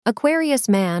Aquarius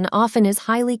man often is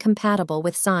highly compatible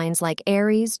with signs like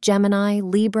Aries, Gemini,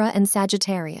 Libra, and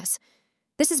Sagittarius.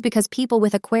 This is because people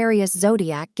with Aquarius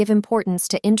zodiac give importance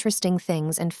to interesting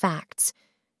things and facts.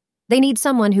 They need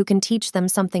someone who can teach them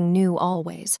something new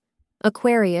always.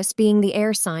 Aquarius, being the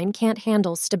air sign, can't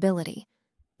handle stability.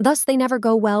 Thus, they never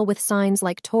go well with signs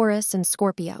like Taurus and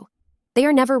Scorpio. They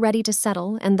are never ready to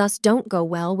settle and thus don't go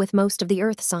well with most of the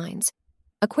earth signs.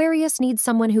 Aquarius needs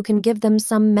someone who can give them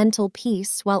some mental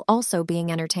peace while also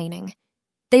being entertaining.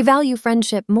 They value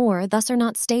friendship more, thus are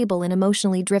not stable and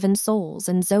emotionally driven souls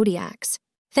and zodiacs.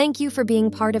 Thank you for being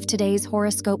part of today's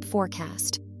horoscope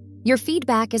forecast. Your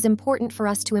feedback is important for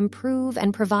us to improve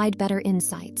and provide better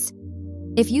insights.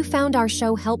 If you found our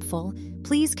show helpful,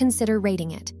 please consider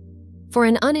rating it. For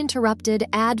an uninterrupted,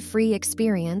 ad-free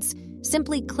experience,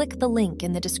 simply click the link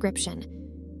in the description.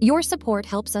 Your support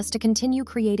helps us to continue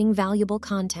creating valuable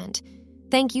content.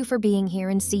 Thank you for being here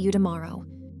and see you tomorrow.